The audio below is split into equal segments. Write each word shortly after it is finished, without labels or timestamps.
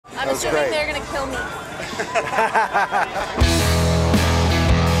I'm assuming they're going to kill me.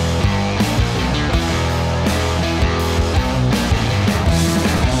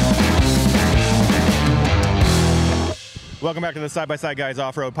 Welcome back to the Side-by-Side Guys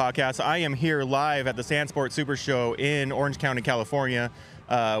Offroad Podcast. I am here live at the Sandsport Super Show in Orange County, California.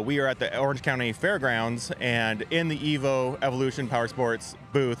 We are at the Orange County Fairgrounds and in the Evolution Powersports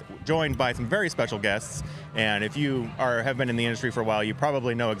booth, joined by some very special guests. And if you have been in the industry for a while, you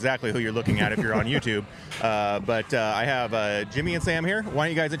probably know exactly who you're looking at if you're on YouTube. But I have Jimmy and Sam here. Why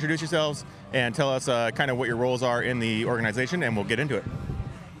don't you guys introduce yourselves and tell us kind of what your roles are in the organization, and we'll get into it.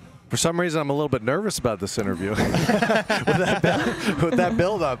 For some reason, I'm a little bit nervous about this interview with that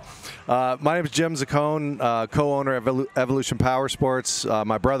build-up. My name is Jim Zuccone, co-owner of Evolution Powersports.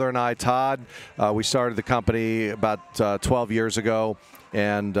 My brother and I, Todd, we started the company about 12 years ago,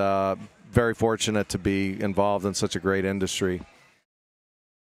 and very fortunate to be involved in such a great industry.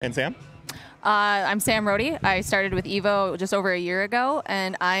 And Sam? I'm Sam Rhodey. I started with Evo just over a year ago,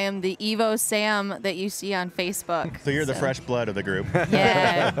 and I am the Evo Sam that you see on Facebook. So you're the fresh blood of the group.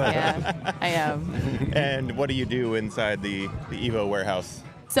 Yeah, I am. And what do you do inside the Evo warehouse?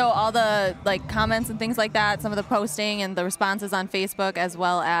 So all the comments and things like that, some of the posting and the responses on Facebook, as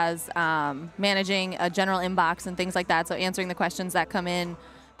well as managing a general inbox and things like that. So answering the questions that come in,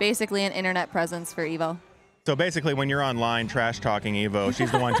 basically an internet presence for Evo. So basically, when you're online trash-talking Evo,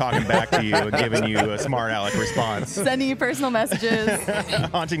 she's the one talking back to you and giving you a smart aleck response. Sending you personal messages.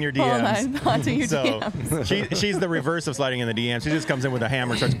 Haunting your DMs. Haunting your DMs. She's the reverse of sliding in the DMs. She just comes in with a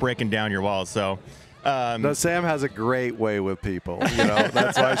hammer and starts breaking down your walls. So. No, Sam has a great way with people. You know,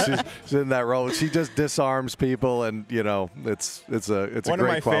 that's why she's in that role. She just disarms people, and you know, it's a great quality. One of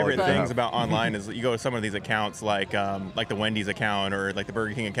my favorite things about online is you go to some of these accounts like the Wendy's account or like the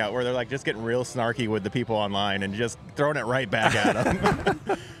Burger King account, where they're like just getting real snarky with the people online and just throwing it right back at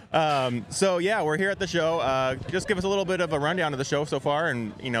them. So yeah, we're here at the show. Just give us a little bit of a rundown of the show so far,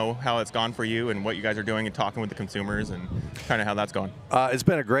 and you know how it's gone for you and what you guys are doing and talking with the consumers and kind of how that's going. It's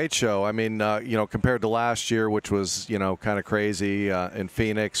been a great show. I mean, you know, compared to last year, which was, you know, kind of crazy in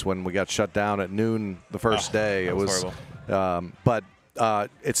Phoenix when we got shut down at noon the first day. It was horrible. But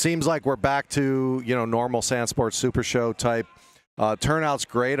it seems like we're back to, you know, normal Sandsport Super Show type. Turnout's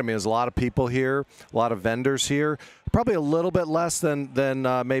great. I mean, there's a lot of people here, a lot of vendors here. Probably a little bit less than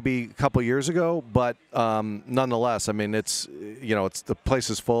maybe a couple years ago, but nonetheless, I mean, it's, you know, the place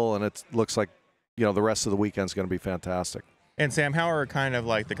is full, and it looks like, you know, the rest of the weekend's going to be fantastic. And Sam, how are kind of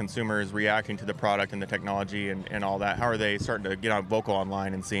like the consumers reacting to the product and the technology and all that? How are they starting to get on vocal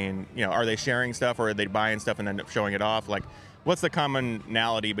online and seeing, you know, are they sharing stuff or are they buying stuff and then showing it off? Like, what's the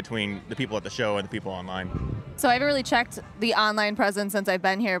commonality between the people at the show and the people online? So I haven't really checked the online presence since I've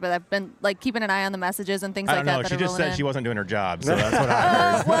been here, but I've been keeping an eye on the messages and things like that. I don't know. She just said she wasn't doing her job, so that's what I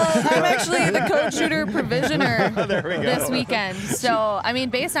heard. Well, I'm actually the code shooter provisioner this weekend. So I mean,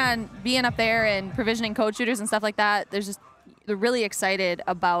 based on being up there and provisioning code shooters and stuff like that, they're really excited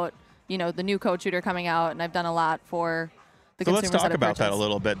about, you know, the new code shooter coming out, and I've done a lot for the consumers. So let's talk about that a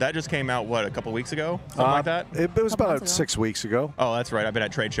little bit. That just came out, what, a couple weeks ago? Something like that? It was about 6 weeks ago. Oh, that's right. I've been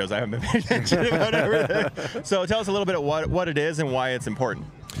at trade shows. I haven't been paying attention about everything. So tell us a little bit of what it is and why it's important.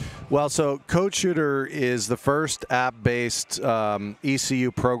 Well, so Code Shooter is the first app-based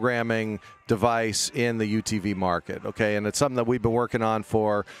ECU programming device in the UTV market, okay? And it's something that we've been working on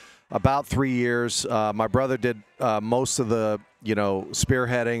for about 3 years. My brother did most of the, you know,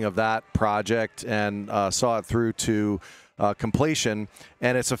 spearheading of that project and saw it through to completion,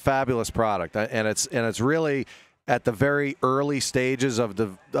 and it's a fabulous product. And it's really at the very early stages of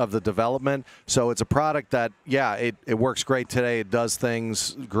the development. So it's a product that, yeah, it works great today. It does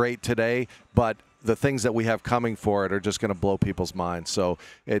things great today, but the things that we have coming for it are just going to blow people's minds. So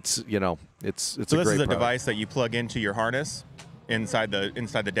it's, you know, it's a great product. So this is a device that you plug into your harness inside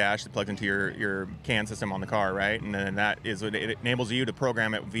the dash that plugs into your CAN system on the car, right? And then it enables you to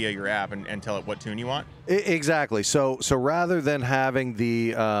program it via your app and tell it what tune you want? Exactly. So rather than having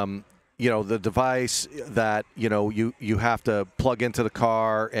the you know, the device that, you know, you have to plug into the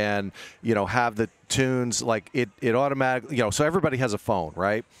car and, you know, have the tunes, like it automatically, you know, so everybody has a phone,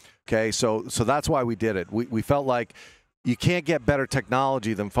 right? Okay, so that's why we did it. We felt like you can't get better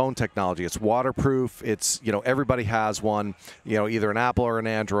technology than phone technology. It's waterproof. It's, you know, everybody has one, you know, either an Apple or an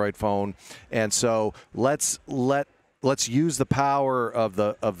Android phone. And so let's use the power of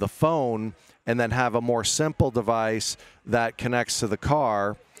the phone and then have a more simple device that connects to the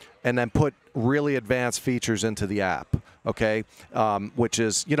car, and then put really advanced features into the app, okay? Which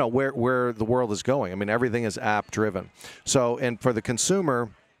is, you know, where the world is going. I mean, everything is app driven. So, and for the consumer,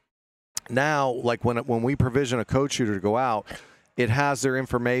 now, like when we provision a code shooter to go out, it has their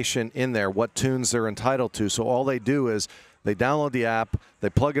information in there, what tunes they're entitled to. So all they do is they download the app, they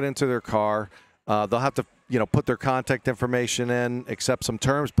plug it into their car. They'll have to, put their contact information in, accept some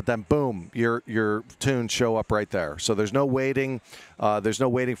terms, but then boom, your tunes show up right there. So there's no waiting. There's no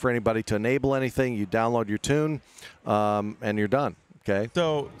waiting for anybody to enable anything. You download your tune, and you're done. Okay.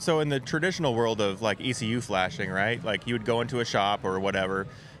 So in the traditional world of like ECU flashing, right? Like you would go into a shop or whatever.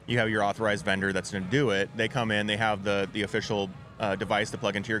 You have your authorized vendor that's going to do it. They come in, they have the official device to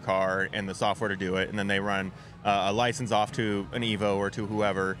plug into your car and the software to do it, and then they run a license off to an Evo or to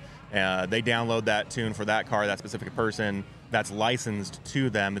whoever. They download that tune for that car, that specific person that's licensed to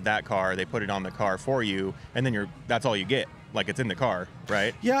them, that car. They put it on the car for you, and then that's all you get. Like it's in the car,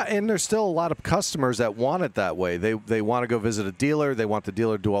 right? Yeah, and there's still a lot of customers that want it that way. They want to go visit a dealer. They want the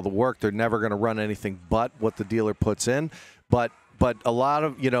dealer to do all the work. They're never going to run anything but what the dealer puts in. But a lot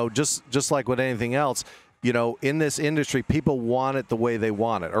of, just like with anything else, in this industry, people want it the way they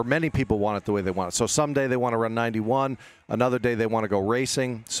want it, or many people want it the way they want it. So someday they want to run 91, another day they want to go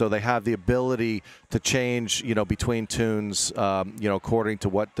racing. So they have the ability to change, between tunes, according to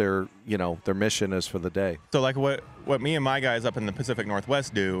what their mission is for the day. So like what me and my guys up in the Pacific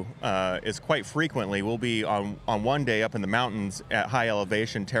Northwest do is quite frequently we'll be on one day up in the mountains at high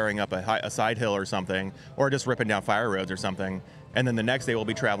elevation, tearing up a side hill or something, or just ripping down fire roads or something. And then the next day we'll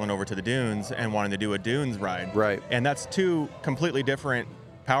be traveling over to the dunes and wanting to do a dunes ride. Right. And that's two completely different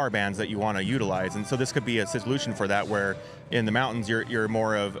power bands that you want to utilize. And so this could be a solution for that, where in the mountains you're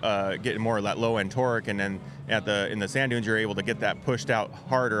more of getting more of that low end torque, and then in the sand dunes you're able to get that pushed out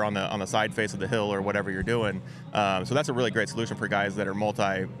harder on the side face of the hill or whatever you're doing. So that's a really great solution for guys that are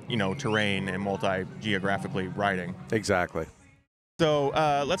multi terrain and multi geographically riding. Exactly. So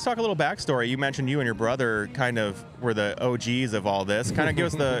let's talk a little backstory. You mentioned you and your brother kind of were the OGs of all this. Kind of give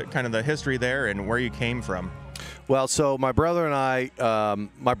us the history there and where you came from. Well, so my brother and I,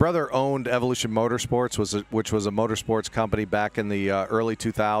 my brother owned Evolution Powersports, which was a motorsports company back in the early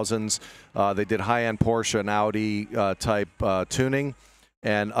 2000s. They did high-end Porsche and Audi type tuning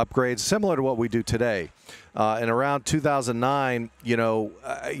and upgrades, similar to what we do today. And around 2009,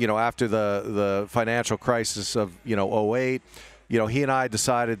 after the financial crisis of 08. He and I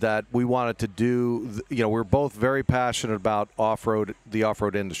decided that we wanted to do, we're both very passionate about the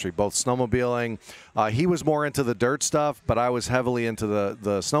off-road industry, both snowmobiling. He was more into the dirt stuff, but I was heavily into the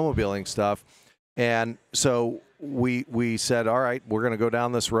snowmobiling stuff. And so we said, all right, we're going to go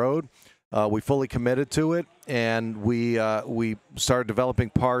down this road. We fully committed to it, and we started developing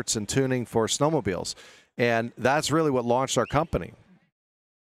parts and tuning for snowmobiles. And that's really what launched our company.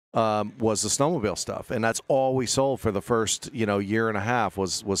 Was the snowmobile stuff, and that's all we sold for the first year and a half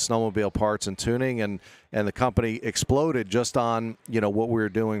was snowmobile parts and tuning, and the company exploded just on what we were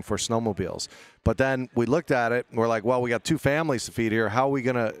doing for snowmobiles. But then we looked at it and we're like, well, we got two families to feed here. How are we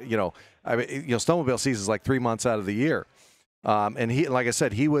gonna snowmobile season is like 3 months out of the year. And he, like I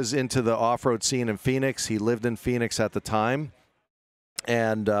said, he was into the off-road scene in Phoenix. He lived in Phoenix at the time,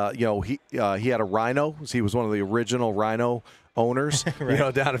 and he had a Rhino. He was one of the original Rhino owners,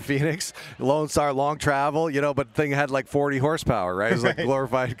 right. Down in Phoenix. Lone Star, long travel, but the thing had like 40 horsepower, right? It was like a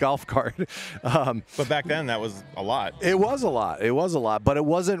glorified golf cart. But back then, that was a lot. It was a lot, but it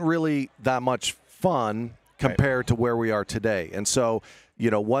wasn't really that much fun compared to where we are today. And so,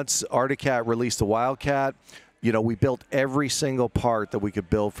 once Arctic Cat released the Wildcat, we built every single part that we could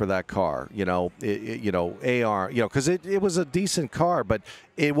build for that car. AR, because it was a decent car, but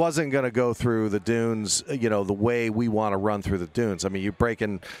it wasn't going to go through the dunes, the way we want to run through the dunes. I mean, you're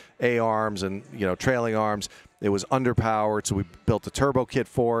breaking A-arms and, trailing arms. It was underpowered, so we built a turbo kit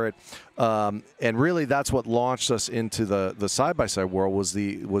for it. And really, that's what launched us into the side-by-side world was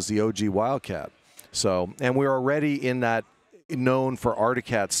the OG Wildcat. So, and we were already in that known for Arctic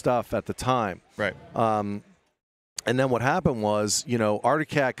Cat stuff at the time. Right. And then what happened was, Arctic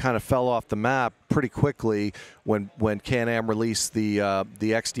Cat kind of fell off the map pretty quickly when Can-Am released the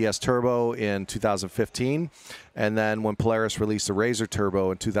XDS Turbo in 2015, and then when Polaris released the Razor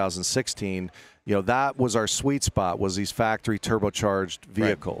Turbo in 2016. That was our sweet spot, was these factory turbocharged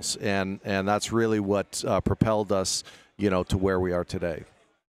vehicles, right. and that's really what propelled us, to where we are today.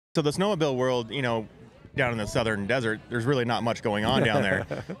 So the snowmobile world, down in the southern desert, there's really not much going on down there.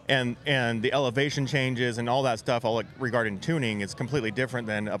 and the elevation changes and all that stuff, all regarding tuning, is completely different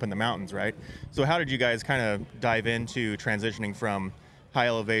than up in the mountains, right? So how did you guys kind of dive into transitioning from high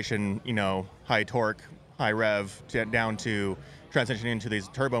elevation, high torque, high rev, down to transitioning into these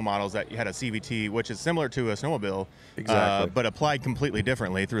turbo models that you had a CVT, which is similar to a snowmobile, exactly, but applied completely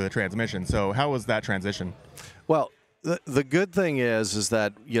differently through the transmission. So how was that transition? Well, the good thing is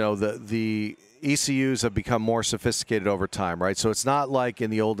that, ECUs have become more sophisticated over time, right? So it's not like in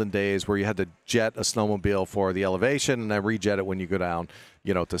the olden days where you had to jet a snowmobile for the elevation and then rejet it when you go down,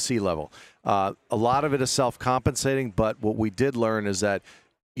 to sea level. A lot of it is self-compensating, but what we did learn is that,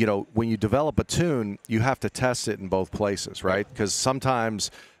 when you develop a tune, you have to test it in both places, right? Because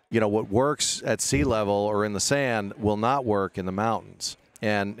sometimes, what works at sea level or in the sand will not work in the mountains.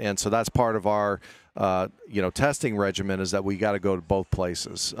 And so that's part of our testing regimen, is that we got to go to both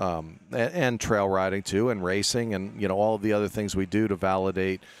places, and trail riding too, and racing, and all of the other things we do to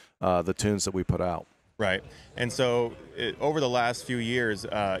validate the tunes that we put out. Right. And so over the last few years,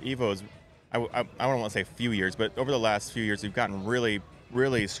 Evo's, I don't want to say few years, but over the last few years, we've gotten really,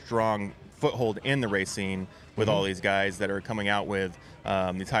 really strong foothold in the race scene with all these guys that are coming out with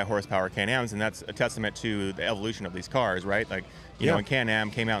these high horsepower Can-Ams, and that's a testament to the evolution of these cars, right? Like, when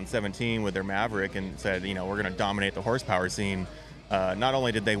Can-Am came out in 17 with their Maverick and said, we're going to dominate the horsepower scene, not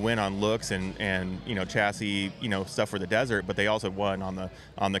only did they win on looks and chassis, stuff for the desert, but they also won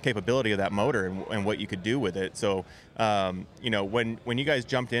on the capability of that motor and what you could do with it. So, when you guys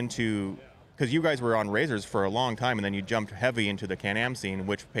jumped into, because you guys were on razors for a long time, and then you jumped heavy into the Can-Am scene,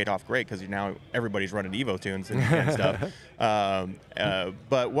 which paid off great because now everybody's running Evo tunes and stuff.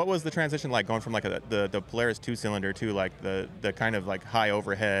 But what was the transition like, going from like the Polaris 2-cylinder to like the kind of like high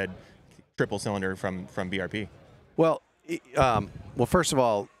overhead triple cylinder from BRP? Well, first of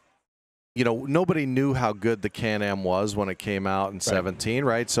all, nobody knew how good the Can-Am was when it came out in 17,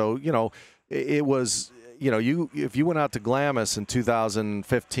 right? So, it was, if you went out to Glamis in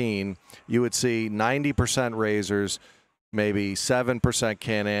 2015, you would see 90% razors, maybe 7%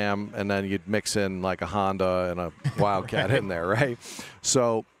 Can-Am, and then you'd mix in like a Honda and a Wildcat in there, right?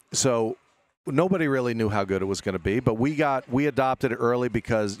 So nobody really knew how good it was going to be, but we adopted it early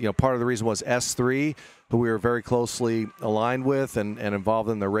because, part of the reason was S3, who we were very closely aligned with and involved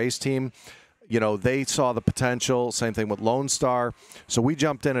in the race team. They saw the potential, same thing with Lone Star. So we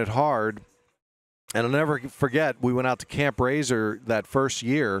jumped in it hard. And I'll never forget, we went out to Camp Razor that first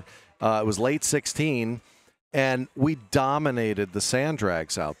year. It was late 16, and we dominated the sand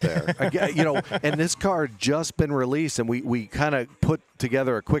drags out there. And this car had just been released, and we kind of put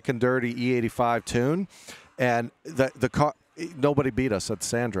together a quick and dirty E85 tune, and the car, nobody beat us at the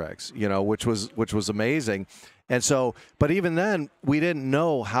sand drags, which was amazing. And so, but even then, we didn't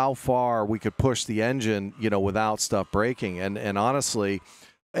know how far we could push the engine, without stuff breaking. And honestly,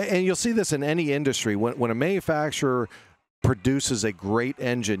 and you'll see this in any industry, when a manufacturer produces a great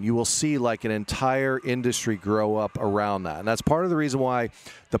engine, you will see like an entire industry grow up around that. And that's part of the reason why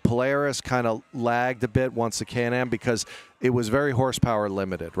the Polaris kind of lagged a bit once the Can-Am, because it was very horsepower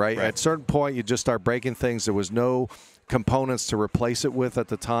limited, right? At a certain point, you just start breaking things. There was no components to replace it with at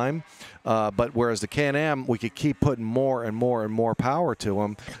the time. But whereas the Can-Am, we could keep putting more and more and more power to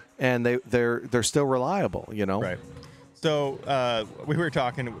them, and they're still reliable, Right. So we were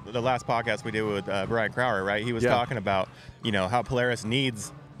talking, the last podcast we did with Brian Crowder, right? He was talking about, how Polaris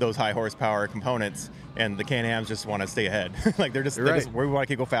needs those high horsepower components, and the Can-Ams just want to stay ahead. Like we want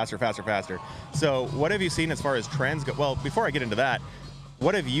to keep go faster. So what have you seen as far as trends go? Well, before I get into that,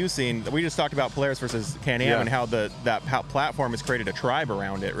 what have you seen? We just talked about Polaris versus Can-Am and how that platform has created a tribe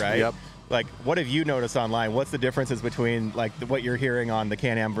around it, right? Yep. Like, what have you noticed online? What's the differences between like what you're hearing on the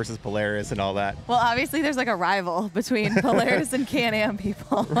Can-Am versus Polaris and all that? Well, obviously there's like a rival between Polaris and Can-Am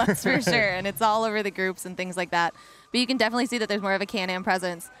people, that's for sure. And it's all over the groups and things like that. But you can definitely see that there's more of a Can-Am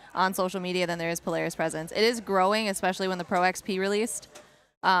presence on social media than there is Polaris presence. It is growing, especially when the Pro XP released,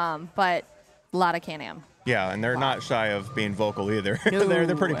 but a lot of Can-Am. Yeah, and they're not shy of being vocal either. No.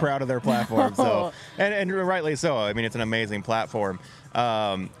 they're pretty proud of their platform. So, and rightly so. I mean, it's an amazing platform.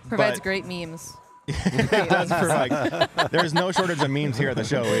 Provides great memes. There's no shortage of memes here at the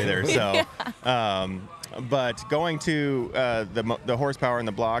show either. So, but going to the horsepower and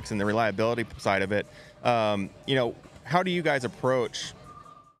the blocks and the reliability side of it, how do you guys approach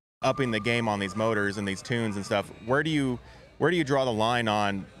upping the game on these motors and these tunes and stuff? Where do you draw the line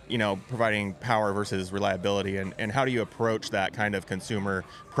on providing power versus reliability, and how do you approach that kind of consumer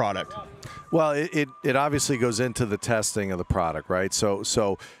product? Well, it obviously goes into the testing of the product, right?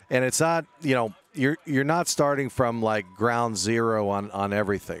 So and it's not, you're not starting from like ground zero on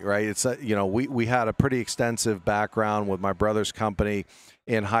everything, right? It's we had a pretty extensive background with my brother's company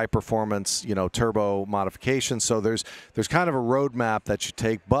in high performance, turbo modification. So there's kind of a roadmap that you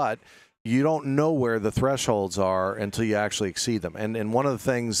take, but you don't know where the thresholds are until you actually exceed them. And one of the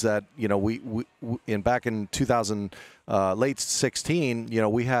things that, we back in 2000, late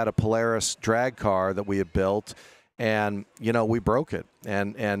 16, we had a Polaris drag car that we had built, and, we broke it.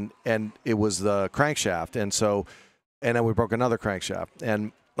 And it was the crankshaft. And then we broke another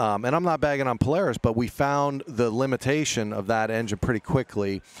crankshaft. and I'm not bagging on Polaris, but we found the limitation of that engine pretty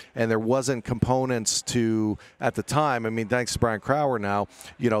quickly, and there wasn't components to, at the time, I mean, thanks to Brian Crower now,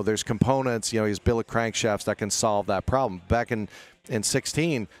 there's components, he's billet crankshafts that can solve that problem. Back in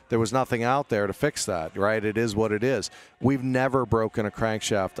 16, there was nothing out there to fix that, right? It is what it is. We've never broken a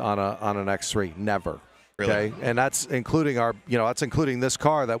crankshaft on an X3, never. Really? Okay, and that's including that's including this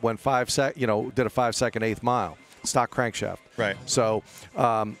car that went did a 5-second eighth mile. Stock crankshaft. Right. So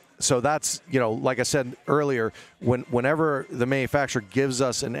that's, like I said earlier, whenever the manufacturer gives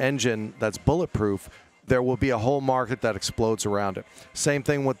us an engine that's bulletproof, there will be a whole market that explodes around it. Same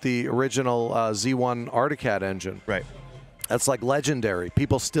thing with the original Z1 Arctic engine. Right. That's like legendary.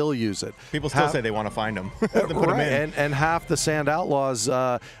 People still use it. People still say they want to find them. To put them in. And half the Sand Outlaws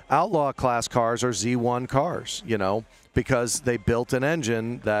outlaw class cars are Z1 cars, because they built an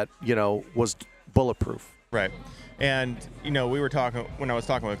engine that, was bulletproof. Right. And, we were talking, when I was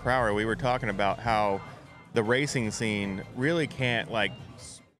talking with Crower, we were talking about how the racing scene really can't,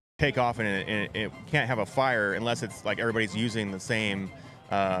 take off and it can't have a fire unless it's like everybody's using the same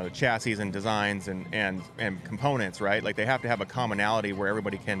chassis and designs and components, right? Like they have to have a commonality where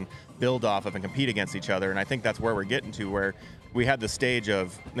everybody can build off of and compete against each other. And I think that's where we're getting to, where we had the stage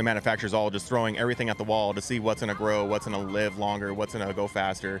of the manufacturers all just throwing everything at the wall to see what's going to grow, what's going to live longer, what's going to go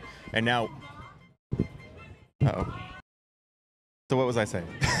faster. And now... Uh-oh. So what was I saying?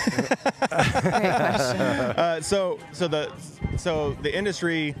 Great question. So the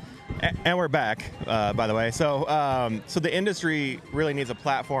industry, and we're back, by the way. So the industry really needs a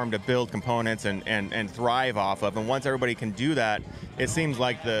platform to build components and thrive off of. And once everybody can do that, it seems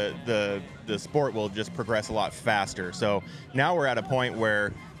like the sport will just progress a lot faster. So now we're at a point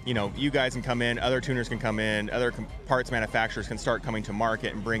where, you guys can come in, other tuners can come in, other parts manufacturers can start coming to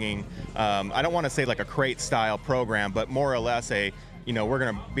market and bringing, I don't want to say like a crate style program, but more or less we're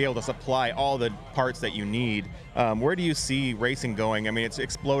going to be able to supply all the parts that you need. Where do you see racing going? I mean, it's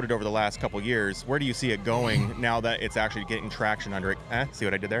exploded over the last couple years. Where do you see it going now that it's actually getting traction under it? See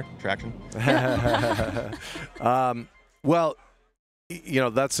what I did there? Traction? Well,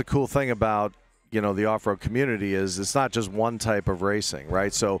 that's the cool thing about the off-road community is it's not just one type of racing,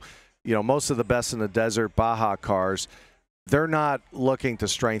 right? So, most of the best in the desert Baja cars, they're not looking to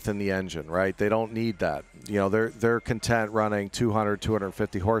strengthen the engine, right? They don't need that. They're content running 200,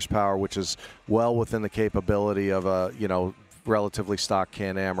 250 horsepower, which is well within the capability of a, relatively stock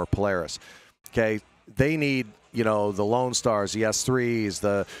Can-Am or Polaris. Okay, they need, the Lone Stars, the S3s,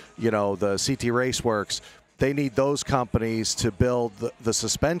 the CT Raceworks. They need those companies to build the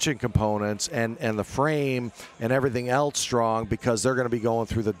suspension components and the frame and everything else strong, because they're going to be going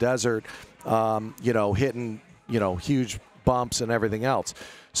through the desert, hitting, huge bumps and everything else.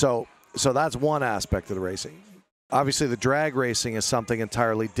 So that's one aspect of the racing. Obviously, the drag racing is something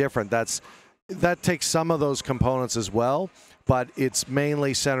entirely different. That takes some of those components as well, but it's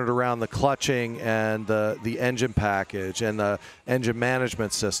mainly centered around the clutching and the engine package and the engine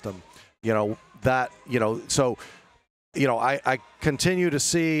management system. I continue to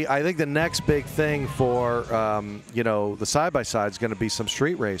see, I think the next big thing for, the side-by-side is going to be some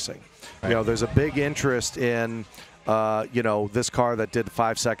street racing. Right. There's a big interest in, this car that did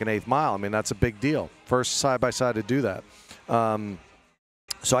 5-second eighth mile. I mean, that's a big deal. First side-by-side to do that.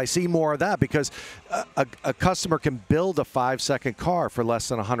 So I see more of that, because a customer can build a 5-second car for less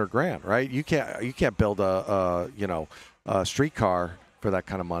than $100,000, right? You can't build a street car for that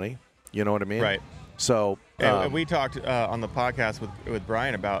kind of money. You know what I mean? Right. So and we talked on the podcast with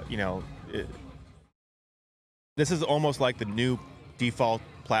Brian about, this is almost like the new default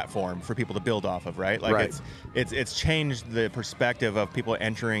platform for people to build off of, right? Like right. It's changed the perspective of people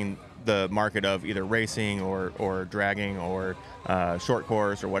entering the market of either racing or dragging or short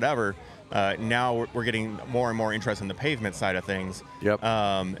course or whatever. Now we're getting more and more interest in the pavement side of things. Yep.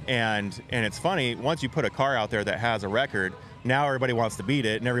 And it's funny, once you put a car out there that has a record, now everybody wants to beat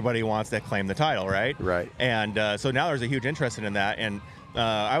it and everybody wants to claim the title, right? Right. And so now there's a huge interest in that. And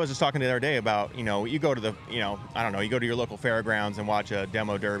I was just talking the other day about, you go to the, I don't know, you go to your local fairgrounds and watch a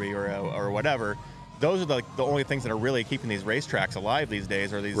demo derby or whatever. Those are the only things that are really keeping these racetracks alive these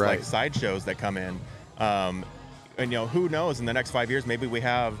days, are these right. like sideshows that come in. And who knows, in the next 5 years, maybe we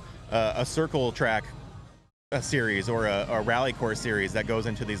have a circle track series or a rally course series that goes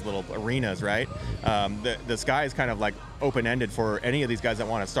into these little arenas, right? The sky is kind of like open-ended for any of these guys that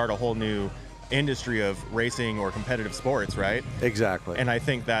want to start a whole new industry of racing or competitive sports, right? Exactly. And I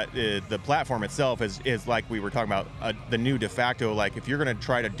think that the platform itself is like we were talking about, the new de facto. Like if you're going to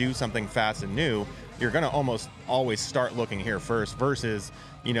try to do something fast and new, you're going to almost always start looking here first versus,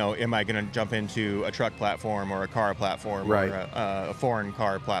 you know, am I going to jump into a truck platform or a car platform, right, or a foreign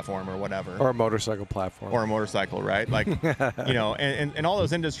car platform or whatever. Or a motorcycle platform. Or a motorcycle, right? Like, you know, and all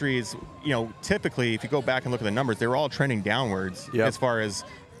those industries, you know, typically if you go back and look at the numbers, they were all trending downwards as far as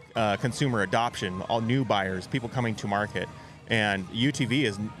consumer adoption, all new buyers, people coming to market. And UTV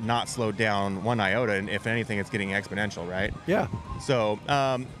is not slowed down one iota, and if anything, it's getting exponential, right? Yeah. So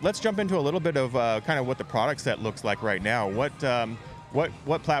let's jump into a little bit of kind of what the product set looks like right now.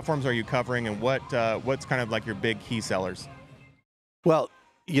 What platforms are you covering, and what's kind of like your big key sellers? Well,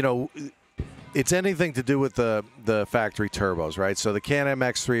 you know, it's anything to do with the factory turbos, right? So the Can-Am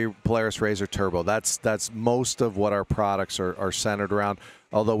X3 Polaris Razor Turbo, that's most of what our products are centered around.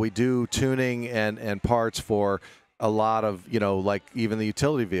 Although we do tuning and parts for a lot of, you know, like even the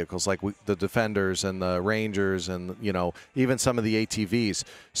utility vehicles, like the Defenders and the Rangers, and, you know, even some of the ATVs.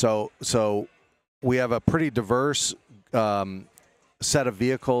 So we have a pretty diverse set of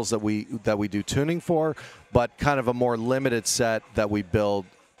vehicles that we do tuning for, but kind of a more limited set that we build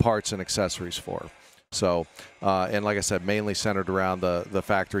parts and accessories for. So, and like I said, mainly centered around the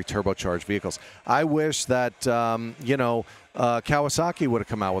factory turbocharged vehicles. I wish that, you know, Kawasaki would have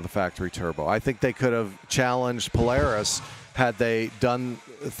come out with a factory turbo. I think they could have challenged Polaris had they done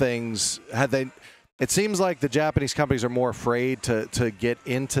things, it seems like the Japanese companies are more afraid to get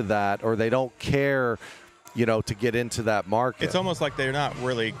into that, or they don't care, you know, to get into that market. It's almost like they're not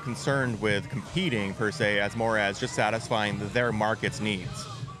really concerned with competing per se, as more as just satisfying their market's needs.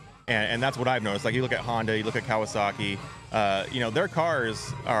 And that's what I've noticed. Like you look at Honda, you look at Kawasaki, you know, their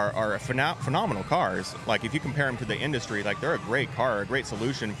cars are phenomenal cars. Like if you compare them to the industry, like they're a great car, a great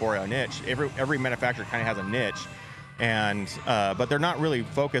solution for a niche. Every manufacturer kind of has a niche, and but they're not really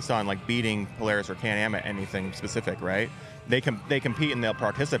focused on like beating Polaris or Can-Am at anything specific, right? They compete and they'll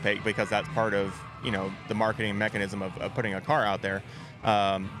participate because that's part of, you know, the marketing mechanism of putting a car out there.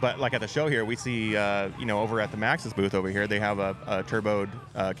 But like at the show here, we see, you know, over at the Maxxis booth over here, they have a turboed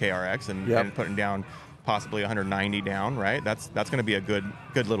KRX and putting down possibly 190 down, right? That's going to be a good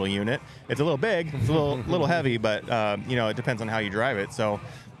little unit. It's a little big, it's a little heavy, but you know, it depends on how you drive it. So,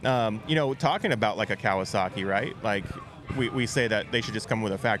 you know, talking about like a Kawasaki, right? Like we say that they should just come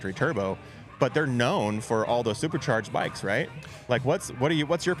with a factory turbo, but they're known for all those supercharged bikes, right? Like, what's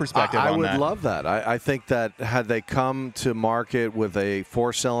your perspective on that? I would love that. I think that had they come to market with a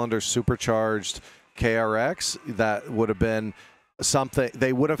 4-cylinder supercharged KRX, that would have been something.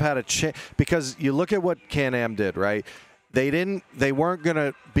 They would have had a chance, because you look at what Can-Am did, right? They weren't going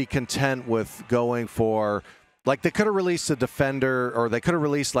to be content with going for, like, they could have released a Defender, or they could have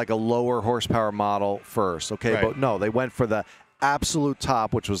released like a lower horsepower model first, okay? Right. But no, they went for the absolute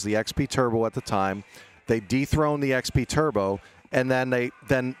top, which was the XP Turbo at the time. They dethroned the XP Turbo, and then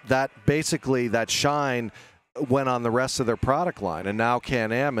that shine went on the rest of their product line. And now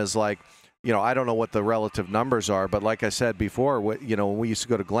Can-Am is like, you know, I don't know what the relative numbers are, but like I said before, you know, when we used to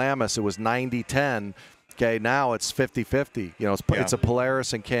go to Glamis, it was 90-10. Okay, now it's 50-50. You know, it's a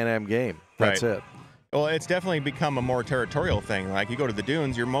Polaris and Can-Am game. That's it. Well, it's definitely become a more territorial thing. Like you go to the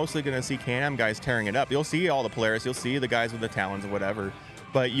dunes, you're mostly going to see Can-Am guys tearing it up. You'll see all the Polaris, you'll see the guys with the Talons or whatever,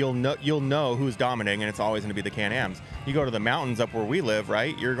 but you'll know who's dominating, and it's always going to be the Can-Ams. You go to the mountains up where we live,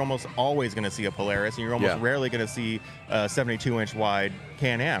 right? You're almost always going to see a Polaris, and you're almost rarely going to see a 72-inch wide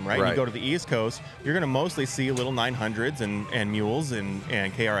Can-Am, right? You go to the East Coast, you're going to mostly see little 900s and mules and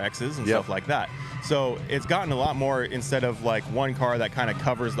KRXs and stuff like that. So it's gotten a lot more, instead of like one car that kind of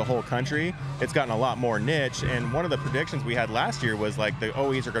covers the whole country, it's gotten a lot more niche. And one of the predictions we had last year was like the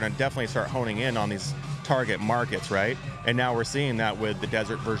OEs are going to definitely start honing in on these target markets, right? And now we're seeing that with the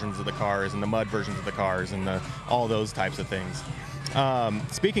desert versions of the cars and the mud versions of the cars and all those types of things.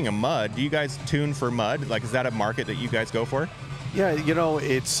 Speaking of mud, do you guys tune for mud? Like, is that a market that you guys go for? Yeah, you know,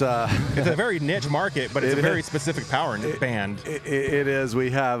 it's a very niche market, but it's a very specific power band. It is. We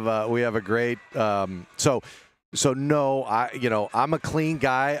have a great so no, I'm a clean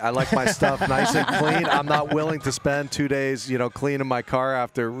guy. I like my stuff nice and clean. I'm not willing to spend 2 days, you know, cleaning my car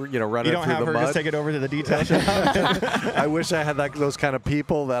after, you know, running through the mud. You don't have her just take it over to the detail shop? I wish I had those kind of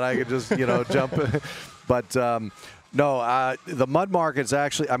people that I could just, you know, jump. But no, the mud market's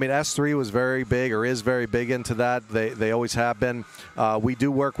actually, I mean, S3 was very big, or is very big into that. They always have been. We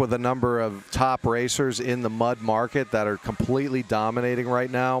do work with a number of top racers in the mud market that are completely dominating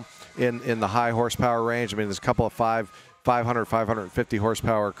right now in the high horsepower range. I mean, there's a couple of 500, 550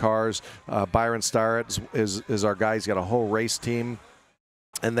 horsepower cars. Byron Starrett is our guy. He's got a whole race team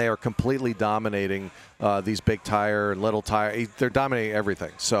and they are completely dominating these big tire and little tire. They're dominating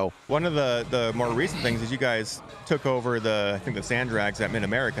everything. So one of the more recent things is you guys took over I think the sand drags at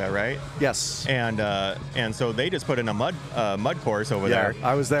Mid-America, right? Yes. And so they just put in a mud course over there.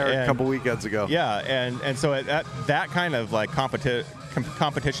 I was there a couple weekends ago. Yeah, and so that kind of like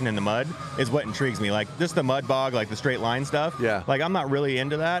competition in the mud is what intrigues me. Like just the mud bog, like the straight line stuff. Yeah. Like I'm not really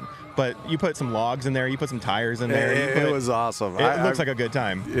into that. But you put some logs in there, you put some tires in there. It was awesome. It looks like a good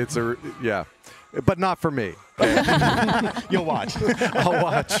time. But not for me. You'll watch. I'll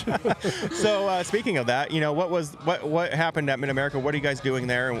watch. So speaking of that, what happened at Mid-America? What are you guys doing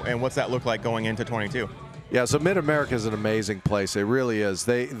there, and what's that look like going into 22? Yeah, so Mid-America is an amazing place. It really is.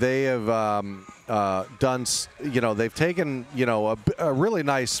 They have done, they've taken, a really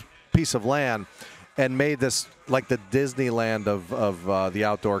nice piece of land and made this like the Disneyland of the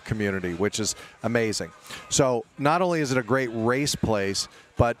outdoor community, which is amazing. So not only is it a great race place,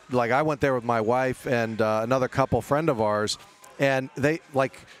 but like I went there with my wife and another friend of ours, and they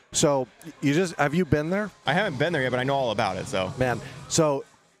so have you been there? I haven't been there yet, but I know all about it. So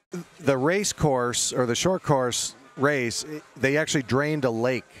the race course or the short course race, they actually drained a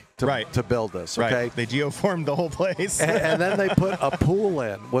lake to build this. Okay, right. They geoformed the whole place, and then they put a pool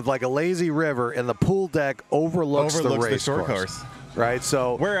in with like a lazy river, and the pool deck overlooks the race course. Right.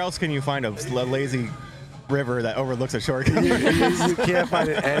 So where else can you find a lazy river that overlooks a short course? You can't find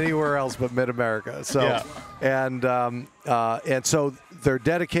it anywhere else but Mid-America. So and so their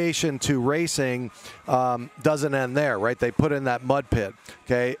dedication to racing doesn't end there, right? They put in that mud pit.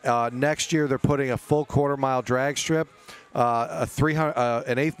 Okay. Next year they're putting a full quarter-mile drag strip, an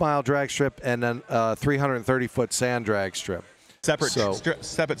 1/8-mile drag strip, and then a 330-foot sand drag strip.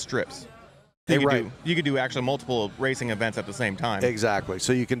 Separate strips. You could do actually multiple racing events at the same time. Exactly.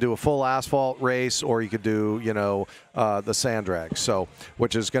 So you can do a full asphalt race, or you could do, the sand drag. So,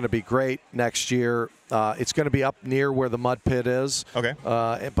 which is going to be great next year. It's going to be up near where the mud pit is. Okay.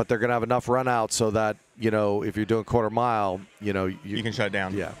 But they're going to have enough run out so that, if you're doing quarter mile, you can shut it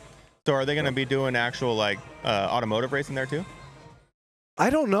down. Yeah. So are they going to be doing actual automotive racing there too? I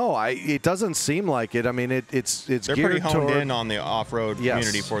don't know. It doesn't seem like it. I mean, it's they're pretty honed in on the off-road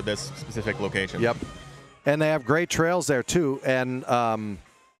community for this specific location. Yep. And they have great trails there too. And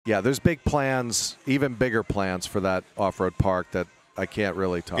there's big plans, even bigger plans for that off-road park that I can't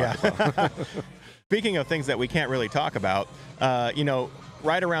really talk about. Speaking of things that we can't really talk about,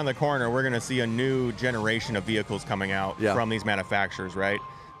 right around the corner, we're going to see a new generation of vehicles coming out from these manufacturers, right?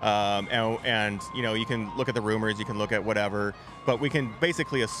 And you can look at the rumors, you can look at whatever, but we can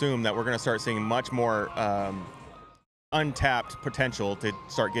basically assume that we're going to start seeing much more untapped potential to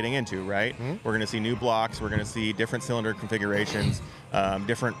start getting into, right? Mm-hmm. We're going to see new blocks, we're going to see different cylinder configurations,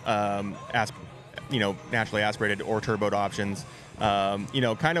 different, naturally aspirated or turboed options.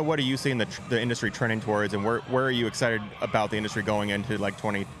 Kind of what are you seeing the industry trending towards, and where are you excited about the industry going into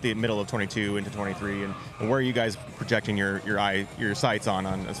the middle of 22 into 23, and where are you guys projecting your sights on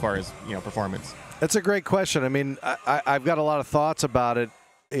as far as performance? That's a great question. I mean, I've got a lot of thoughts about it.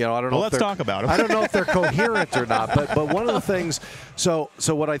 I don't know. Let's talk about them. I don't know if they're coherent or not, but one of the things. So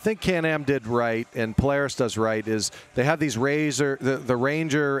what I think Can-Am did right and Polaris does right is they have these the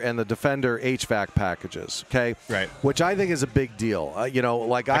Ranger and the Defender HVAC packages. Okay. Right. Which I think is a big deal. I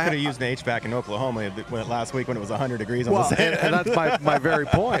could have used an HVAC in Oklahoma last week when it was 100 degrees on the sand. And that's my very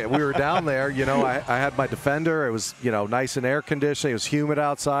point. We were down there. I had my Defender. It was nice and air conditioning. It was humid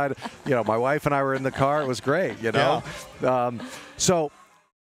outside. My wife and I were in the car. It was great. Yeah.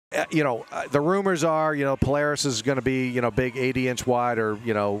 The rumors are, Polaris is going to be, big 80-inch wide or,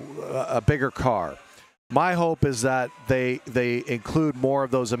 a bigger car. My hope is that they include more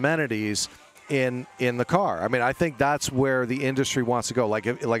of those amenities in the car. I mean, I think that's where the industry wants to go. Like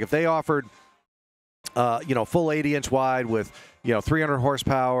if they offered, full 80-inch wide with, 300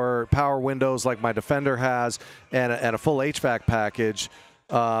 horsepower, power windows like my Defender has, and a full HVAC package,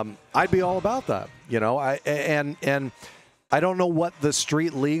 I'd be all about that. I don't know what the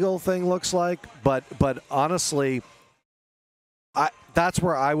street legal thing looks like, but honestly, that's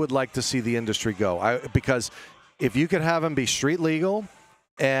where I would like to see the industry go. Because if you could have them be street legal,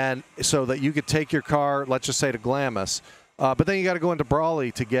 and so that you could take your car, let's just say to Glamis, but then you got to go into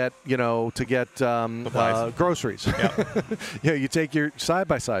Brawley to get groceries. Yeah. You take your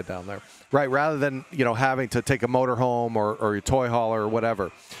side-by-side down there, right? Rather than having to take a motorhome or your toy hauler or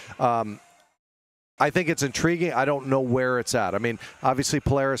whatever. I think it's intriguing. I don't know where it's at. I mean, obviously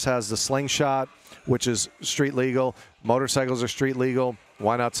Polaris has the Slingshot, which is street legal. Motorcycles are street legal.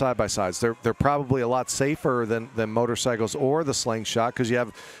 Why not side-by-sides? They're probably a lot safer than motorcycles or the Slingshot because you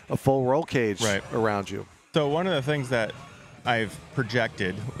have a full roll cage around you. So one of the things that I've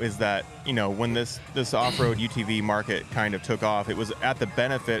projected is that, you know, when this off-road UTV market kind of took off, it was at the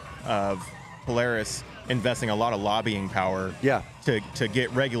benefit of Polaris investing a lot of lobbying power to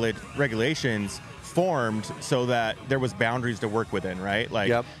get regulations formed so that there was boundaries to work within, right?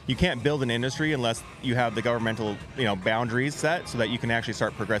 Like you can't build an industry unless you have the governmental, you know, boundaries set so that you can actually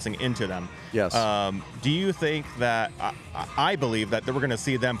start progressing into them. Yes. Do you think that, I believe that we're going to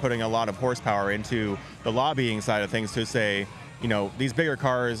see them putting a lot of horsepower into the lobbying side of things to say, you know, these bigger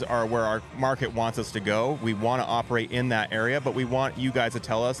cars are where our market wants us to go. We want to operate in that area, but we want you guys to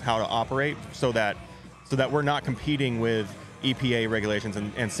tell us how to operate so that we're not competing with EPA regulations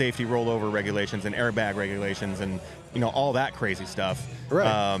and safety rollover regulations and airbag regulations and, you know, all that crazy stuff.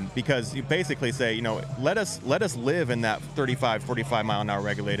 Right. Because you basically say, you know, let us live in that 35, 45 mile an hour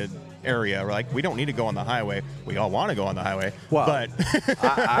regulated area. We're like, we don't need to go on the highway. We all want to go on the highway. Well, but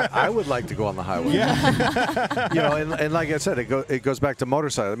I would like to go on the highway. Yeah. You know, and like I said, it goes back to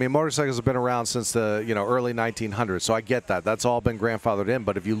motorcycles. I mean, motorcycles have been around since the, you know, early 1900s. So I get that. That's all been grandfathered in.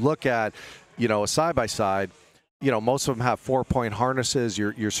 But if you look at, you know, a side-by-side, you know, most of them have 4-point harnesses.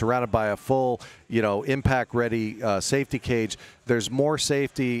 You're surrounded by a full, you know, impact-ready safety cage. There's more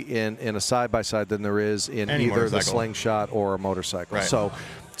safety in a side-by-side than there is in either the slingshot or a motorcycle. Right.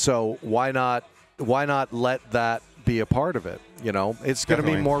 So why not let that be a part of it? You know, it's going to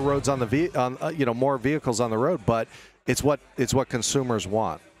be more roads on the you know, more vehicles on the road, but it's what consumers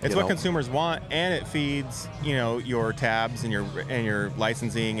want. It's what consumers want, and it feeds, you know, your tabs and your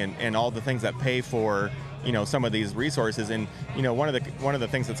licensing and all the things that pay for, you know, some of these resources. And, you know, one of the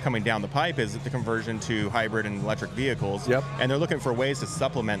things that's coming down the pipe is the conversion to hybrid and electric vehicles. Yep. And they're looking for ways to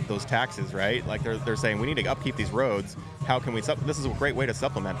supplement those taxes, right? Like they're saying we need to upkeep these roads. How can we this is a great way to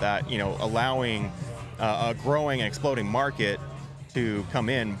supplement that, you know, allowing a growing and exploding market to come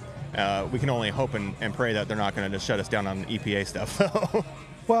in. We can only hope and pray that they're not going to just shut us down on EPA stuff.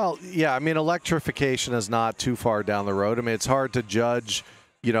 Well, yeah, I mean, electrification is not too far down the road. I mean, it's hard to judge,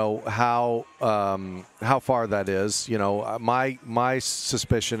 you know, how far that is. You know, my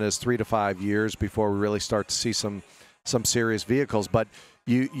suspicion is 3 to 5 years before we really start to see some serious vehicles. But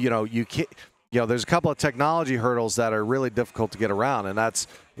you can't. You know, there's a couple of technology hurdles that are really difficult to get around, and that's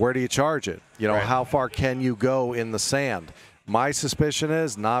where do you charge it? You know, how far can you go in the sand? My suspicion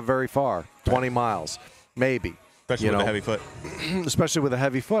is not very far, 20 miles, maybe. Especially with a heavy foot. Especially with a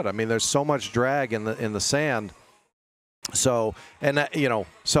heavy foot. I mean, there's so much drag in the sand. So, and that, you know,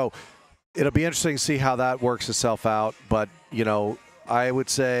 so it'll be interesting to see how that works itself out. But, you know, I would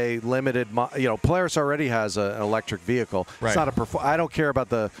say limited, you know, Polaris already has an electric vehicle. Right. It's not I don't care about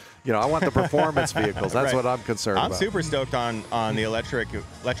the, you know, I want the performance vehicles. That's what I'm concerned about. I'm super stoked on the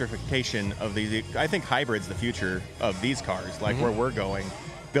electrification of these. I think hybrid's the future of these cars, like where we're going.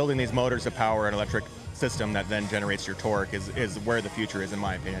 Building these motors to power an electric system that then generates your torque is where the future is, in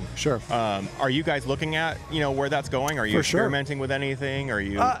my opinion. Sure. Are you guys looking at, you know, where that's going? Are you experimenting with anything? Are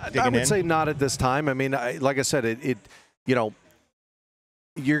you digging I would in? say not at this time. I mean, like I said, it you know,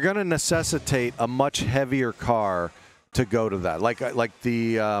 you're going to necessitate a much heavier car to go to that. Like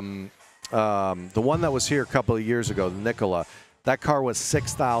the one that was here a couple of years ago, the Nikola. That car was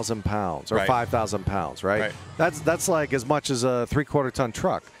 6,000 pounds or 5,000 pounds, right? That's like as much as a 3/4 ton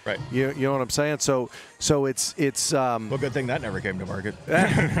truck. Right. You know what I'm saying? So it's well, good thing that never came to market.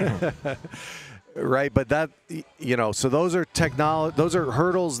 Right, but that, you know, so those are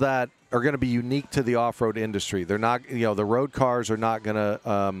hurdles that are going to be unique to the off-road industry. They're not, you know, the road cars are not going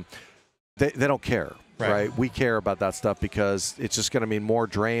to they don't care. Right. We care about that stuff because it's just going to mean more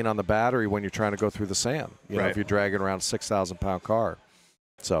drain on the battery when you're trying to go through the sand. You know, if you're dragging around a 6,000-pound car.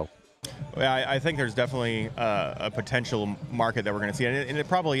 So, yeah, I think there's definitely a potential market that we're going to see, and it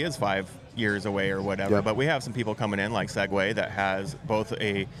probably is 5 years away or whatever. Yep. But we have some people coming in like Segway that has both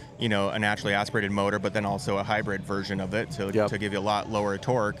a naturally aspirated motor, but then also a hybrid version of it to give you a lot lower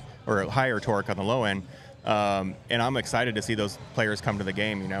torque or a higher torque on the low end. And I'm excited to see those players come to the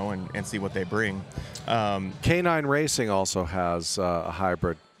game, you know, and see what they bring. K9 Racing also has a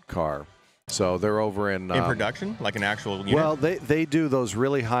hybrid car. So they're over in production, like an actual unit? Well, they do those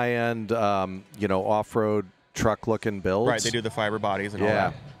really high-end, you know, off-road truck-looking builds. Right, they do the fiber bodies and all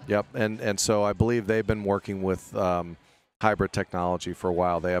that. Yep, and so I believe they've been working with hybrid technology for a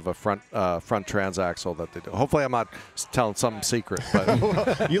while. They have a front transaxle that they do. Hopefully, I'm not telling some secret.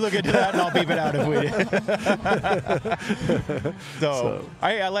 But you look into that, and I'll beep it out if we. So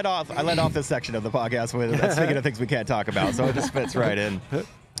I let off this section of the podcast with speaking of things we can't talk about. So it just fits right in.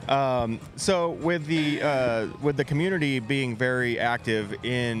 So with the community being very active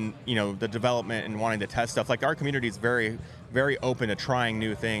in, you know, the development and wanting to test stuff, like our community is very, very open to trying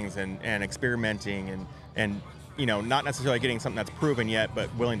new things and experimenting and not necessarily getting something that's proven yet,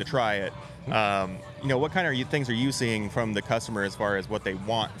 but willing to try it. What kind of things are you seeing from the customer as far as what they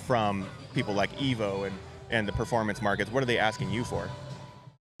want from people like Evo and the performance markets? What are they asking you for?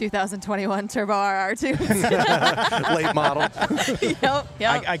 2021 Turbo RR2. Late model.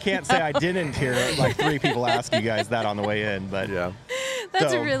 Yep. I can't say I didn't hear like 3 people ask you guys that on the way in, but yeah.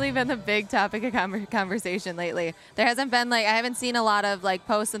 That's really been the big topic of conversation lately. There hasn't been I haven't seen a lot of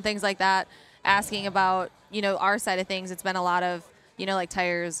posts and things like that asking about, our side of things. It's been a lot of,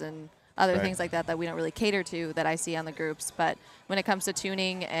 tires and other things like that we don't really cater to that I see on the groups. But when it comes to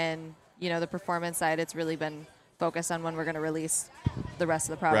tuning and, the performance side, it's really been focused on when we're going to release the rest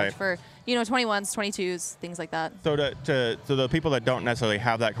of the product for 21s, 22s, things like that. So so the people that don't necessarily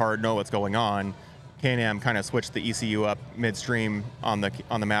have that car know what's going on, Can-Am kind of switched the ECU up midstream on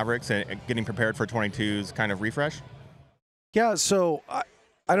the Mavericks and getting prepared for 22's kind of refresh. Yeah, so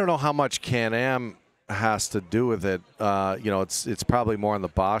I don't know how much Can-Am has to do with it. It's probably more on the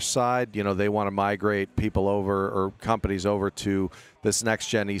Bosch side. They want to migrate people over or companies over to this next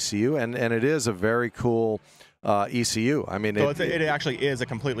gen ECU, and it is a very cool ECU. I mean, so it actually is a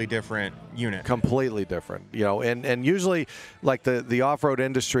completely different unit. Completely different, and usually like the off-road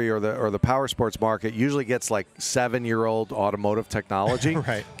industry or the power sports market usually gets like 7-year-old automotive technology.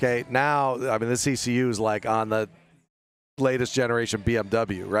 Right. Okay. Now, I mean, this ECU is like on the latest generation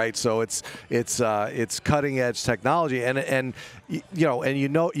BMW, right? So it's cutting edge technology, and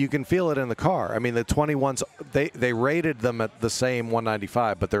you can feel it in the car. I mean, the 21s they rated them at the same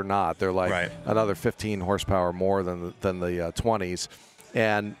 195, but they're not. They're like another 15 horsepower more than the 20s,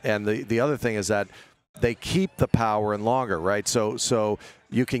 and the other thing is that they keep the power in longer, right? So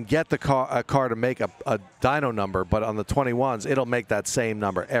you can get a car to make a dyno number, but on the 21s it'll make that same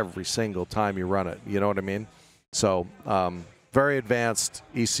number every single time you run it. You know what I mean? So very advanced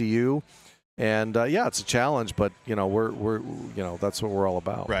ECU, and it's a challenge, but we're that's what we're all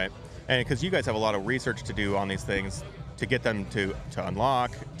about. Right, and because you guys have a lot of research to do on these things to get them to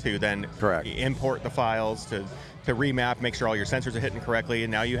unlock, to then import the files, to remap, make sure all your sensors are hitting correctly,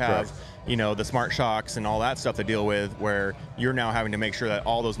 and now you have the smart shocks and all that stuff to deal with, where you're now having to make sure that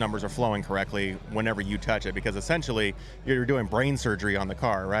all those numbers are flowing correctly whenever you touch it, because essentially you're doing brain surgery on the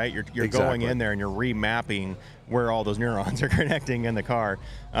car, right? You're going in there and you're remapping where all those neurons are connecting in the car.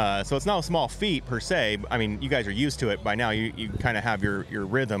 So it's not a small feat per se. I mean, you guys are used to it by now. You kind of have your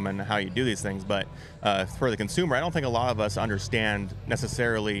rhythm and how you do these things, but for the consumer, I don't think a lot of us understand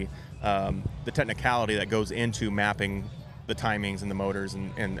necessarily the technicality that goes into mapping the timings and the motors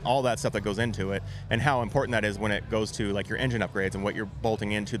and all that stuff that goes into it, and how important that is when it goes to like your engine upgrades and what you're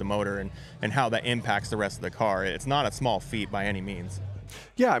bolting into the motor and how that impacts the rest of the car. It's not a small feat by any means.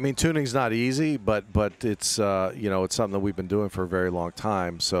 Yeah, I mean, tuning's not easy, but it's it's something that we've been doing for a very long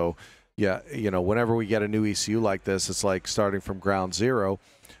time. So yeah, whenever we get a new ECU like this, it's like starting from ground zero.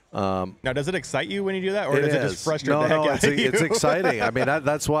 Now, does it excite you when you do that, or does it just frustrate the heck out of you? It's exciting. I mean,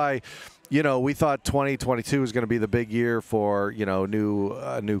 that's why, we thought 2022 was going to be the big year for,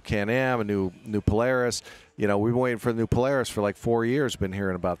 new Can-Am, a new Polaris. We've been waiting for the new Polaris for like 4 years, been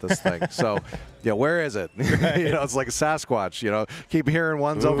hearing about this thing. So, where is it? It's like a Sasquatch, keep hearing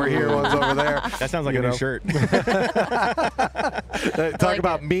one's over here, one's over there. That sounds like a new shirt. Talk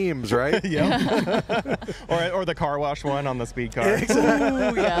about memes, right? Yeah. or the car wash one on the speed car.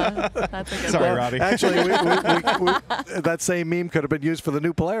 Ooh, yeah. That's a good Sorry, one. Robbie. Actually, that same meme could have been used for the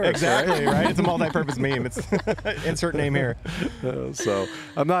new Polaris. Exactly, right? It's a multi-purpose meme. It's insert name here. So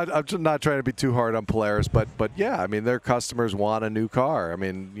I'm not trying to be too hard on Polaris, but yeah, I mean, their customers want a new car. I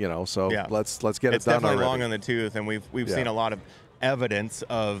mean, so let's get it done. It's definitely already. long on the tooth, and we've seen a lot of evidence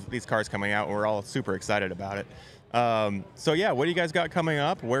of these cars coming out, and we're all super excited about it. So yeah, what do you guys got coming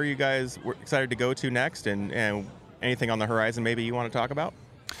up? Where are you guys excited to go to next, and anything on the horizon maybe you want to talk about?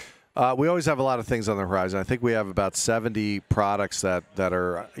 We always have a lot of things on the horizon. I think we have about 70 products that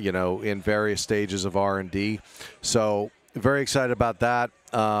are in various stages of R&D. So very excited about that.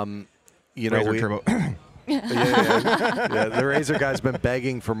 Razor Turbo. Yeah, the Razor guy's been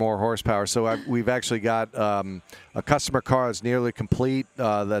begging for more horsepower. So we've actually got a customer car that's nearly complete.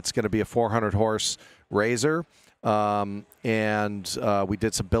 That's going to be a 400 horse Razor. And we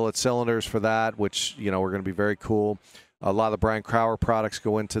did some billet cylinders for that, which are going to be very cool. A lot of the Brian Crower products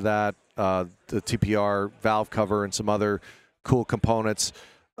go into that, the TPR valve cover and some other cool components.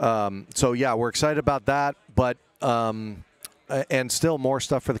 So yeah, we're excited about that, but and still more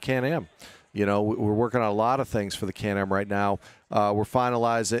stuff for the Can-Am. We're working on a lot of things for the Can-Am right now. We're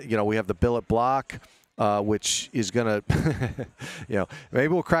finalizing, we have the billet block, which is going to, maybe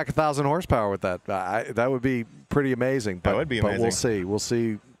we'll crack 1,000 horsepower with that. That would be pretty amazing. That would be amazing. But we'll see. We'll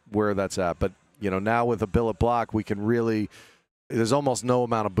see where that's at. But now with a billet block, we can really, there's almost no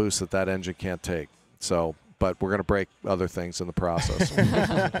amount of boost that engine can't take. So, but we're going to break other things in the process.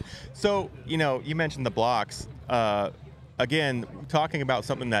 So, you mentioned the blocks. Again, talking about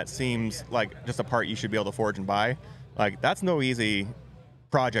something that seems like just a part you should be able to forge and buy, like that's no easy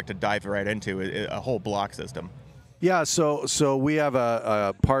project to dive right into, a whole block system. Yeah, so we have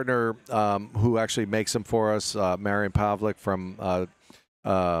a partner who actually makes them for us, Marian Pavlik from I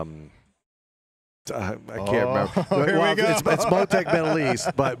can't remember. Well, it's Motec Middle East,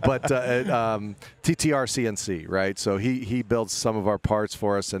 but TTR CNC, right? So he builds some of our parts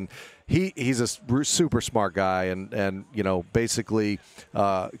for us, and he's a super smart guy, and basically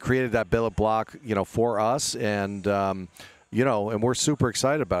created that billet block for us, and and we're super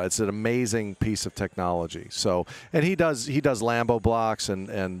excited about it. It's an amazing piece of technology. So, and he does Lambo blocks and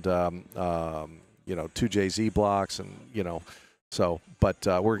 2JZ blocks, and so, but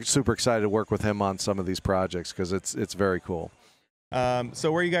we're super excited to work with him on some of these projects because it's very cool. So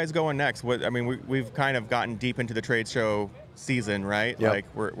where are you guys going next? We've kind of gotten deep into the trade show season, right? Yep. Like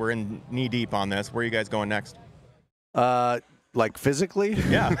we're in knee deep on this. Where are you guys going next? Like physically?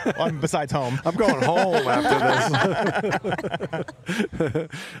 Yeah. Well, besides home. I'm going home after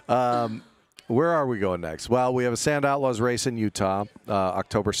this. Where are we going next? Well, we have a Sand Outlaws race in Utah,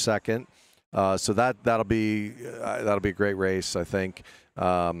 October 2nd. So that'll be a great race, I think.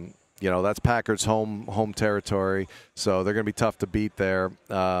 That's Packard's home territory, so they're going to be tough to beat there.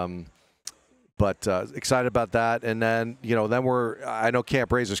 But excited about that. And then, then I know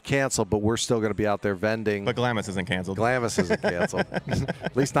Camp Razor's canceled, but we're still going to be out there vending. But Glamis isn't canceled. Glamis isn't canceled.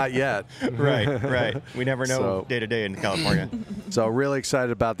 At least not yet. Right. We never know day to day in California. So really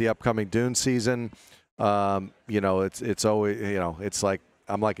excited about the upcoming dune season. It's always, it's like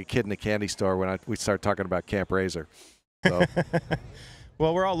I'm like a kid in a candy store when we start talking about Camp Razor. So.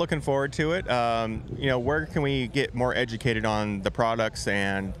 Well, we're all looking forward to it. Where can we get more educated on the products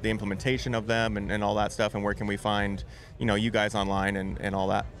and the implementation of them and all that stuff? And where can we find, you guys online and all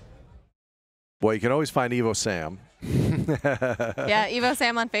that? Well, you can always find Evo Sam. Yeah, Evo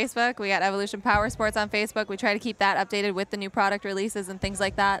Sam on Facebook. We got Evolution Powersports on Facebook. We try to keep that updated with the new product releases and things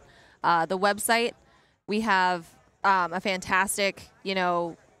like that. The website, we have a fantastic,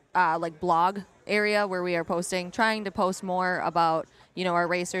 like blog area where we are trying to post more about our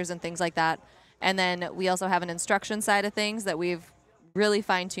racers and things like that. And then we also have an instruction side of things that we've really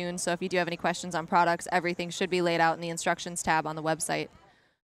fine-tuned. So if you do have any questions on products, everything should be laid out in the instructions tab on the website.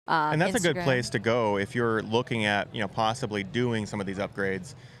 And that's Instagram. a good place to go if you're looking at possibly doing some of these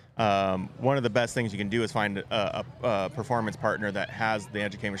upgrades. One of the best things you can do is find a performance partner that has the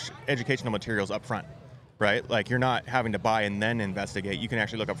educational materials up front. Right? Like you're not having to buy and then investigate. You can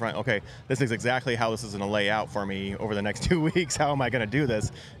actually look up front, okay, this is exactly how this is going to lay out for me over the next 2 weeks. How am I going to do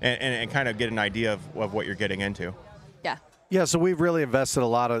this? And kind of get an idea of what you're getting into. Yeah. Yeah, so we've really invested a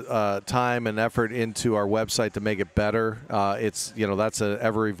lot of time and effort into our website to make it better. That's an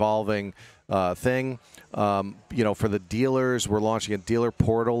ever-evolving thing. For the dealers, we're launching a dealer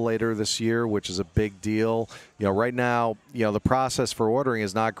portal later this year, which is a big deal. Right now, the process for ordering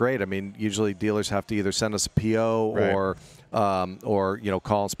is not great. I mean, usually dealers have to either send us a PO right. or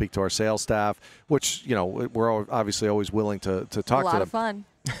call and speak to our sales staff, which, we're obviously always willing to talk to them. A lot of fun.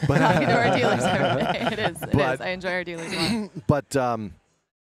 Talking to our dealers every day. It is. I enjoy our dealers a lot. But,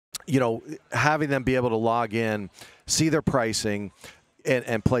 having them be able to log in, see their pricing,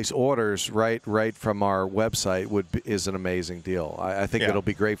 and place orders right from our website is an amazing deal. I think it'll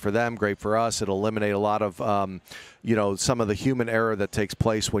be great for them, great for us. It'll eliminate a lot of, some of the human error that takes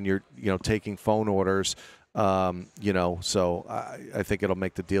place when you're, taking phone orders. So I think it'll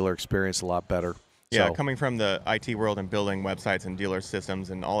make the dealer experience a lot better. Yeah, So, coming from the IT world and building websites and dealer systems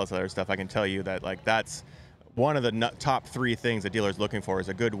and all this other stuff, I can tell you that that's one of the top 3 things a dealer's looking for is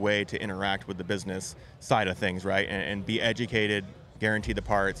a good way to interact with the business side of things, right? And be educated, guarantee the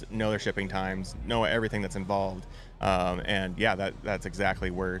parts, know their shipping times, know everything that's involved. That's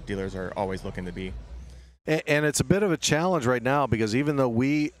exactly where dealers are always looking to be. And it's a bit of a challenge right now because even though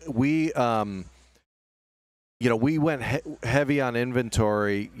we went heavy on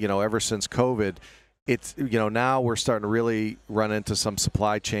inventory, ever since COVID, it's now we're starting to really run into some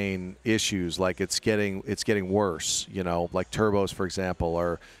supply chain issues. Like it's getting worse. Like turbos, for example,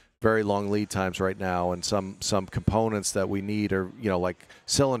 are very long lead times right now, and some components that we need are like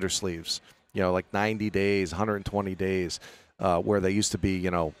cylinder sleeves, like 90 days, 120 days, where they used to be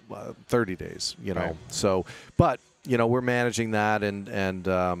 30 days. Right. So, but we're managing that, and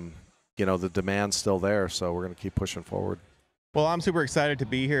the demand's still there, so we're going to keep pushing forward. Well, I'm super excited to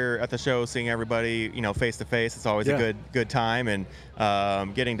be here at the show, seeing everybody, face to face. It's always a good time, and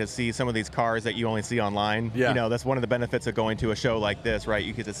getting to see some of these cars that you only see online. Yeah. That's one of the benefits of going to a show like this, right?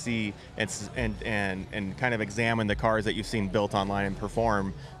 You get to see and kind of examine the cars that you've seen built online and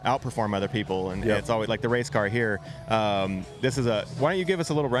outperform other people. And it's always like the race car here. Why don't you give us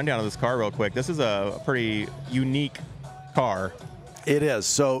a little rundown of this car real quick? This is a pretty unique car. It is.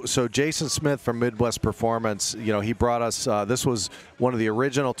 So Jason Smith from Midwest Performance, he brought us, this was one of the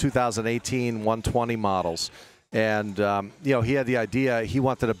original 2018 120 models. And, he had the idea, he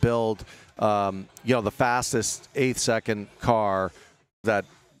wanted to build, the fastest 8-second car that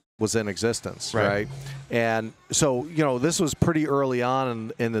was in existence, right? And so, this was pretty early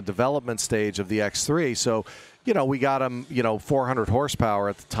on in the development stage of the X3. So, we got him, 400 horsepower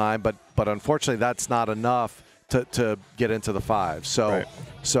at the time, but unfortunately that's not enough to get into the 5.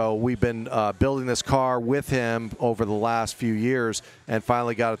 So we've been building this car with him over the last few years, and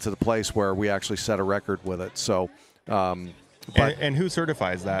finally got it to the place where we actually set a record with it. So, and who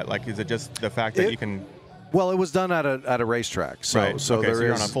certifies that? Like, is it just the fact that you can? Well, it was done at a racetrack. So okay, so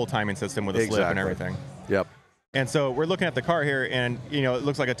you're on a full timing system with a slip and everything. Yep. And so we're looking at the car here, and it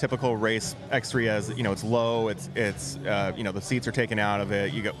looks like a typical race X3. As it's low, it's the seats are taken out of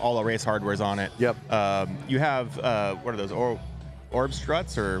it. You get all the race hardware's on it. Yep. You have what are those orb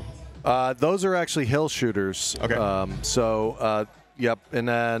struts or? Those are actually hill shooters. Okay. Yep. And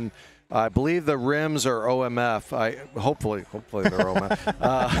then I believe the rims are OMF. Hopefully they're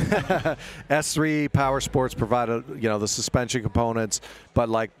OMF. S3 Powersports provided, the suspension components, but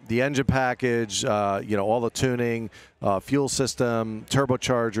like the engine package, all the tuning, fuel system,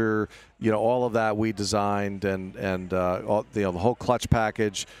 turbocharger, all of that we designed, and all, the whole clutch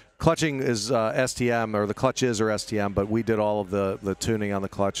package. Clutching is STM, or the clutches are STM, but we did all of the tuning on the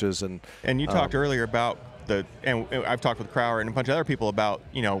clutches. And you talked earlier about and I've talked with Crowder and a bunch of other people about,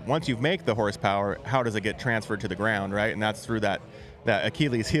 once you make the horsepower, how does it get transferred to the ground, right? And that's through that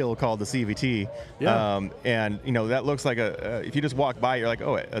Achilles heel called the CVT. Yeah. And that looks like if you just walk by, you're like,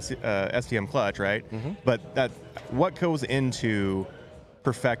 oh, a STM clutch, right? Mm-hmm. But what goes into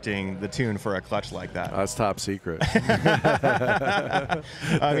perfecting the tune for a clutch like that? That's top secret.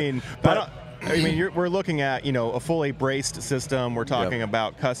 We're looking at, a fully braced system. We're talking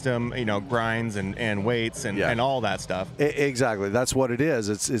about custom, grinds and weights and all that stuff. Exactly. That's what it is.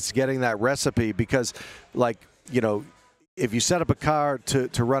 It's getting that recipe, because, if you set up a car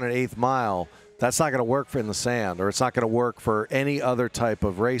to run an 8th mile, that's not going to work in the sand, or it's not going to work for any other type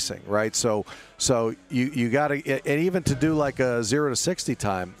of racing, right? So you got to, and even to do like a 0 to 60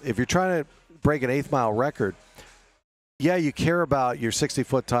 time, if you're trying to break an 8th mile record, yeah, you care about your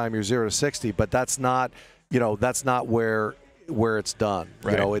 60-foot time, your 0 to 60, but that's not, where it's done.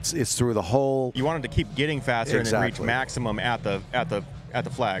 Right. It's through the whole. You wanted to keep getting faster and then reach maximum at the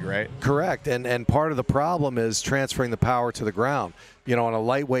flag, right? Correct. And part of the problem is transferring the power to the ground. On a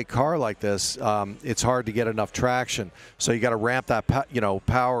lightweight car like this, it's hard to get enough traction. So you got to ramp that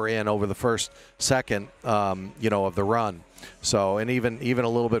power in over the first second of the run. So, and even a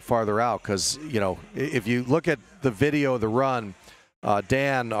little bit farther out, because if you look at the video of the run,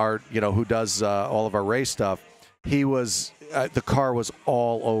 Dan, who does all of our race stuff, he was the car was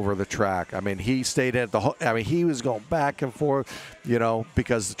all over the track. I mean, he stayed at he was going back and forth,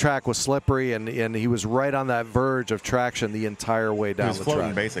 because the track was slippery, and he was right on that verge of traction the entire way down the track. He was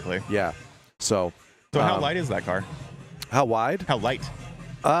floating, basically. Yeah. So how light is that car? How wide? How light?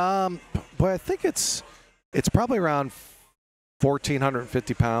 Boy, I think it's probably around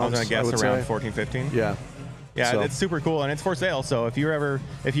 1,450 pounds. I was going to guess around 14, 15. Yeah. Yeah, so. It's super cool, and it's for sale. So if you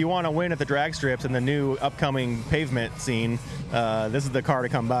want to win at the drag strips and the new upcoming pavement scene, this is the car to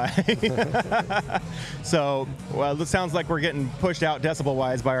come by. So, it sounds like we're getting pushed out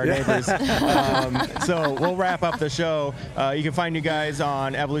decibel-wise by our neighbors. So we'll wrap up the show. You can find you guys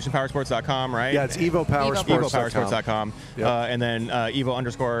on evolutionpowersports.com, right? Yeah, it's evopowersports.com. Yep. And then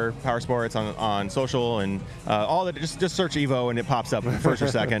Evo_Powersports on social, and all that. Just search Evo and it pops up first or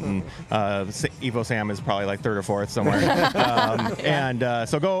second. And Evo Sam is probably like 3rd or 4th somewhere.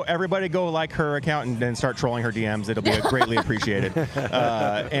 So everybody go like her account and then start trolling her DMs. It'll be greatly appreciated.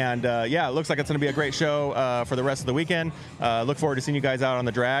 It looks like it's going to be a great show for the rest of the weekend. Look forward to seeing you guys out on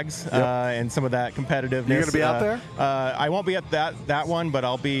the drags and some of that competitiveness. You're going to be out there? I won't be at that one, but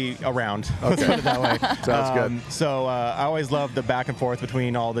I'll be around. Okay. Let's put it that way. Sounds good. So I always love the back and forth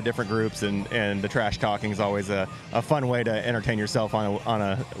between all the different groups, and the trash talking is always a fun way to entertain yourself on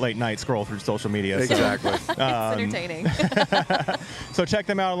a late night scroll through social media. Exactly. It's entertaining. So check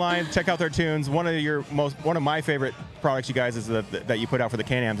them out online. Check out their tunes. One of my favorite products, you guys, is that you put out for the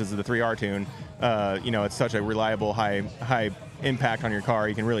Can-Ams is the 3R tune. It's such a reliable, high impact on your car.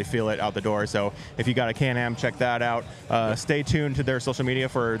 You can really feel it out the door. So if you got a Can-Am, check that out. Stay tuned to their social media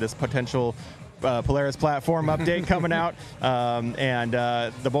for this potential Polaris platform update coming out, and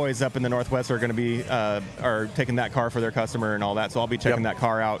the boys up in the Northwest are going to be are taking that car for their customer and all that. So I'll be checking that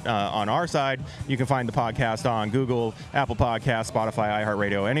car out on our side. You can find the podcast on Google, Apple Podcasts, Spotify,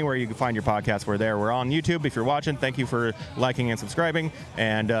 iHeartRadio, anywhere you can find your podcast. We're there. We're on YouTube. If you're watching, thank you for liking and subscribing.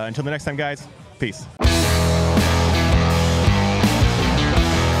 And until the next time, guys, peace.